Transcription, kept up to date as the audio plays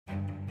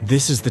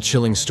This is the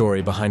chilling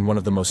story behind one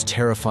of the most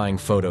terrifying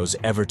photos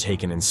ever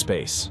taken in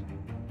space.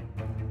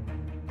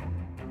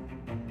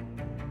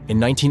 In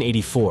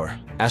 1984,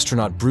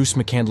 astronaut Bruce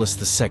McCandless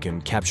II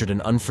captured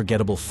an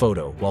unforgettable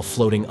photo while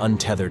floating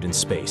untethered in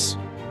space.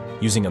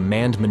 Using a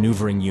manned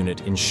maneuvering unit,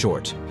 in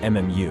short,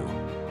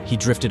 MMU, he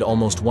drifted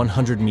almost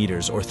 100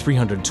 meters or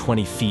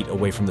 320 feet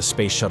away from the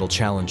Space Shuttle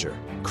Challenger,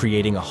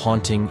 creating a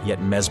haunting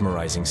yet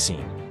mesmerizing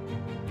scene.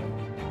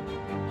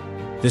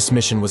 This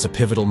mission was a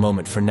pivotal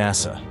moment for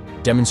NASA,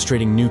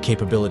 demonstrating new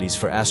capabilities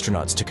for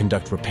astronauts to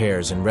conduct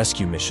repairs and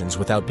rescue missions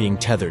without being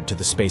tethered to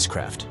the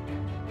spacecraft.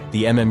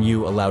 The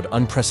MMU allowed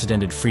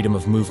unprecedented freedom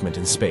of movement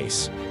in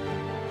space.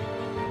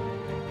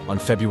 On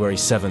February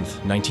 7,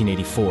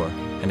 1984,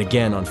 and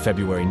again on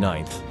February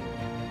 9th,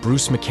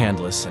 Bruce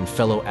McCandless and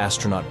fellow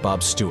astronaut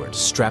Bob Stewart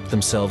strapped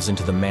themselves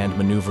into the manned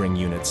maneuvering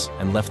units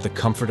and left the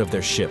comfort of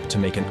their ship to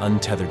make an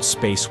untethered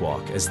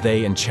spacewalk as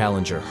they and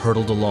Challenger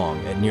hurtled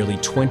along at nearly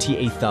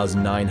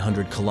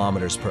 28,900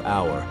 kilometers per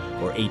hour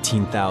or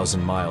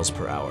 18,000 miles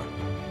per hour.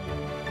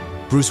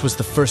 Bruce was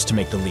the first to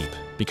make the leap,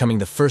 becoming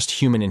the first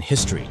human in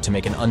history to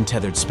make an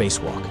untethered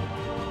spacewalk.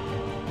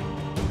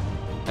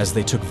 As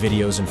they took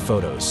videos and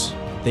photos,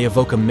 they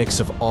evoke a mix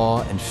of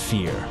awe and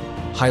fear,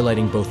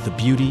 highlighting both the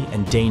beauty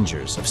and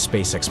dangers of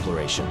space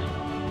exploration.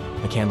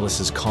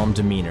 McCandless's calm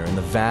demeanor in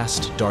the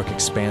vast, dark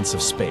expanse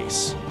of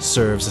space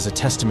serves as a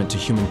testament to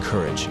human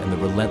courage and the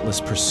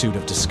relentless pursuit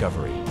of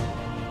discovery.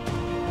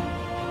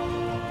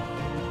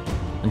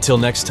 Until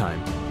next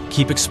time,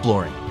 keep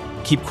exploring,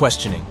 keep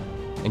questioning,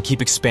 and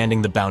keep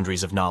expanding the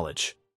boundaries of knowledge.